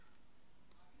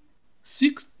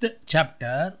Sixth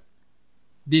chapter,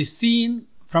 the scene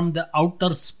from the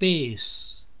outer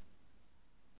space.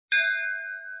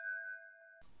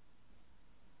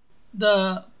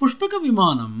 The Pushpaka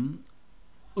Vimanam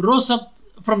rose up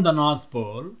from the North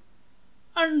Pole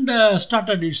and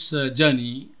started its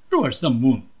journey towards the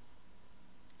moon.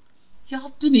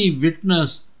 Yathni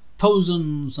witnessed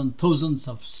thousands and thousands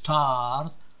of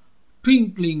stars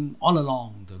twinkling all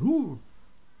along the route.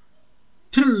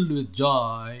 Thrilled with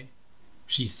joy,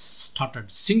 she started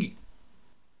singing.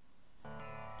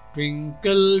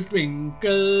 Twinkle,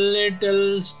 twinkle,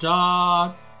 little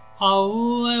star, how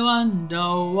I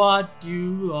wonder what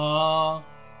you are.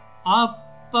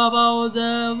 Up above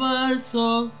the world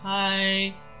so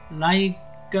high, like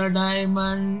a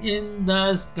diamond in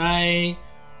the sky.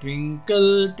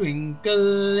 Twinkle, twinkle,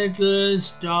 little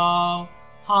star,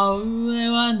 how I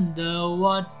wonder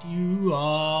what you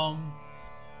are.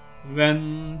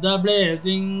 When the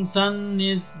blazing sun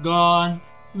is gone,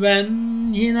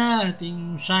 when he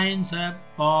nothing shines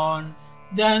upon,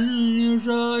 then you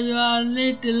show your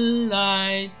little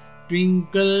light.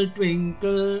 Twinkle,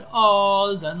 twinkle,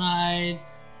 all the night.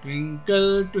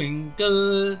 Twinkle,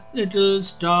 twinkle, little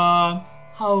star,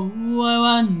 how I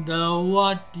wonder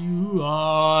what you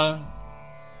are.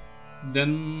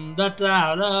 Then the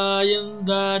traveler in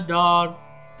the dark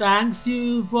thanks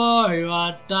you for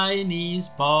your tiny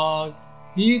spark.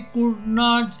 He could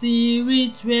not see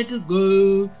which way to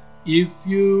go if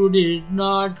you did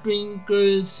not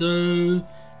twinkle so.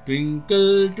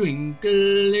 Twinkle, twinkle,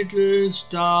 little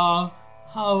star,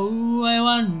 how I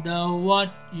wonder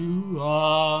what you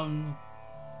are.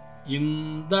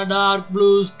 In the dark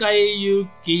blue sky you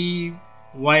keep,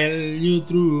 while you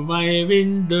through my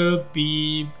window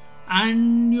peep,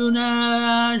 and you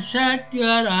never shut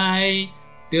your eye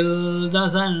till the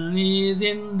sun is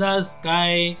in the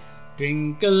sky.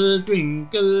 Twinkle,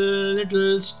 twinkle,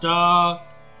 little star,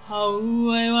 how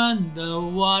I wonder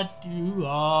what you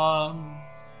are.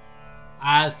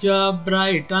 As your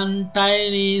bright and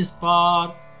tiny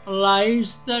spark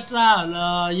lights the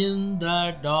traveler in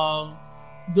the dark,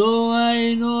 though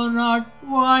I know not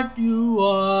what you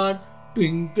are.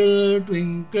 Twinkle,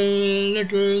 twinkle,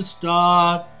 little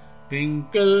star,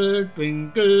 twinkle,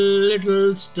 twinkle,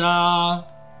 little star,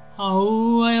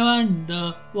 how I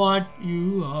wonder what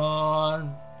you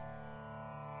are.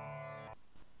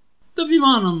 The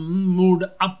Vimanam moved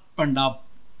up and up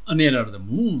nearer the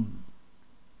moon.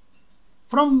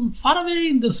 From far away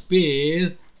in the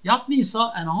space, Yathni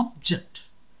saw an object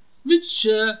which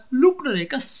looked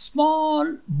like a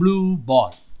small blue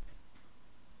ball.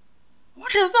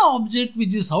 What is the object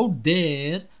which is out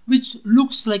there which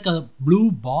looks like a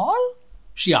blue ball?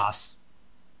 She asked.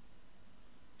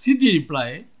 Siddhi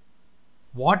replied,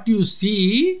 what you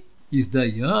see is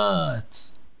the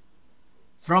earth.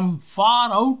 From far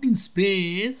out in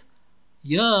space,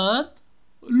 earth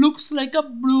looks like a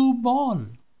blue ball.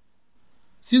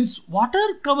 Since water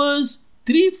covers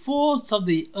 3/4 of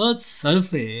the earth's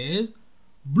surface,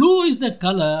 blue is the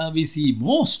color we see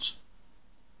most.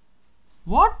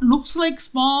 What looks like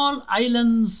small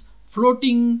islands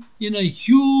floating in a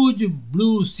huge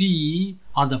blue sea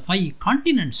are the 5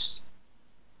 continents.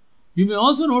 You may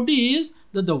also notice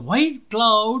that the white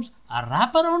clouds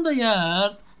wrap around the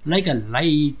earth like a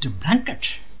light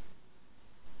blanket.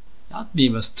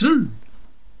 Yathni was thrilled.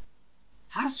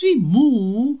 As we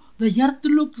move, the earth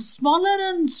looks smaller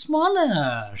and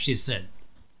smaller, she said.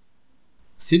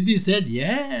 Siddhi said,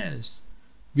 yes,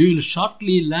 we will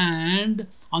shortly land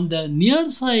on the near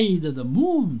side of the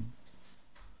moon.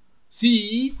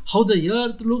 See how the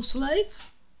earth looks like?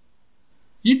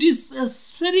 It is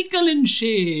spherical in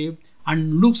shape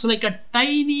and looks like a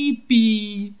tiny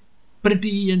pea,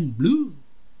 pretty and blue.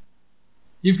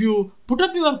 If you put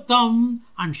up your thumb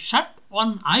and shut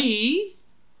one eye,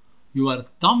 your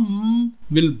thumb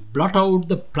will blot out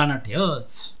the planet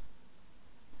Earth.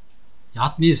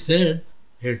 Yathni said,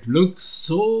 it looks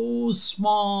so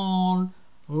small,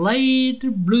 light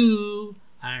blue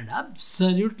and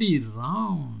absolutely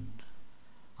round.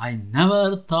 I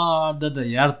never thought that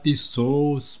the earth is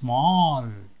so small.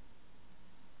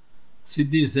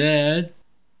 Siddhi said,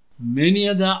 many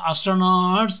of the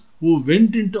astronauts who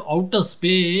went into outer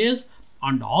space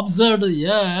and observed the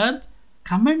earth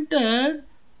commented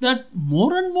that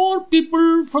more and more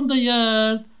people from the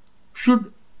earth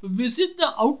should visit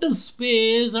the outer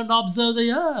space and observe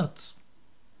the earth.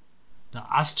 The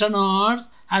astronauts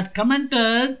had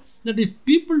commented that if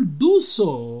people do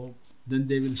so, then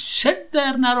they will shed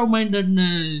their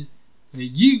narrow-mindedness,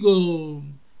 ego,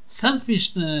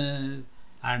 selfishness,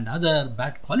 and other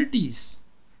bad qualities.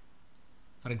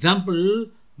 For example,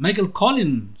 Michael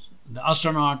Collins, the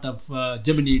astronaut of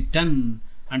Gemini 10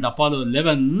 and Apollo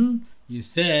 11, he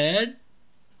said,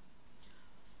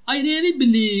 I really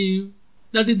believe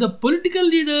that if the political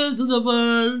leaders of the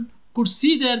world could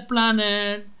see their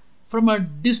planet from a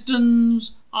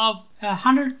distance of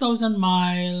 100,000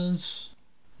 miles,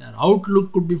 their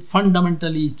outlook could be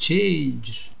fundamentally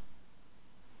changed.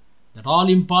 That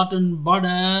all-important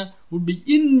border would be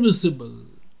invisible,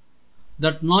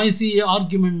 that noisy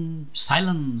argument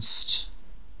silenced.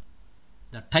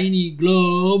 The tiny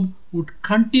globe would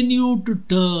continue to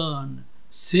turn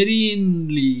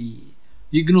serenely,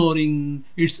 ignoring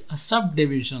its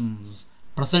subdivisions,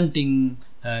 presenting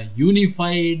a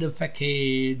unified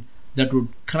facade that would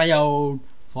cry out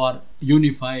for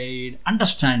unified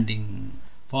understanding,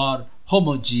 for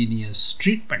homogeneous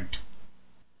treatment.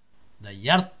 The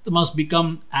earth must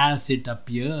become as it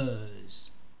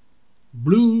appears,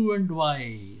 blue and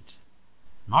white,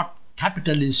 not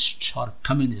capitalist or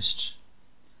communist.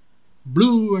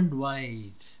 Blue and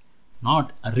white,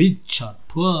 not rich or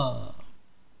poor.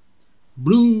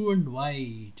 Blue and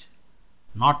white,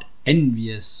 not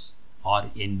envious or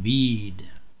envied.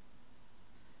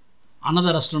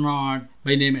 Another astronaut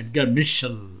by name Edgar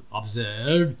Mitchell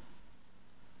observed,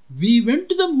 we went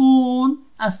to the moon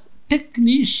as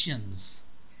technicians.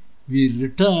 We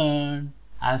returned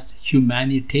as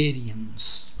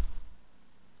humanitarians.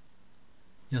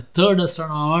 A third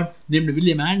astronaut named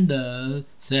William Anders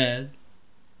said,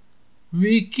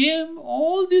 we came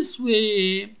all this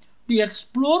way to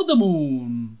explore the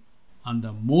moon, and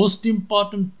the most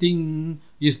important thing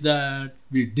is that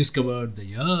we discovered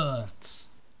the earth.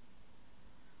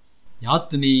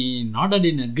 Yathni nodded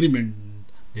in agreement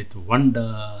with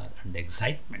wonder and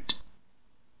excitement.